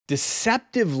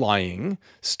Deceptive lying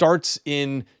starts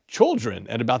in children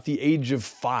at about the age of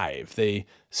 5. They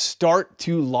start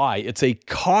to lie. It's a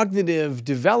cognitive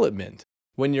development.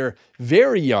 When you're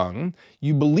very young,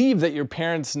 you believe that your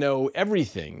parents know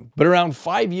everything. But around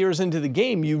 5 years into the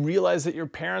game, you realize that your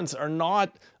parents are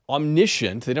not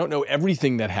omniscient. They don't know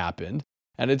everything that happened.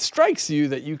 And it strikes you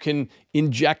that you can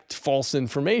inject false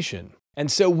information. And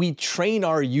so we train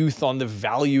our youth on the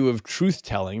value of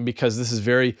truth-telling because this is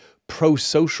very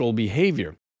pro-social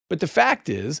behavior. But the fact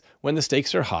is, when the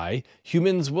stakes are high,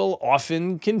 humans will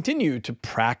often continue to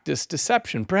practice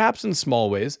deception, perhaps in small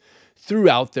ways,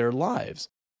 throughout their lives.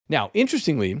 Now,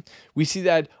 interestingly, we see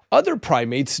that other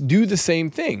primates do the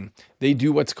same thing. They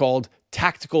do what's called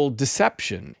tactical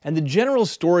deception. And the general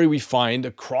story we find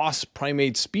across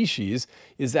primate species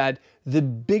is that the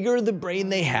bigger the brain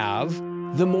they have,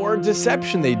 the more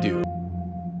deception they do.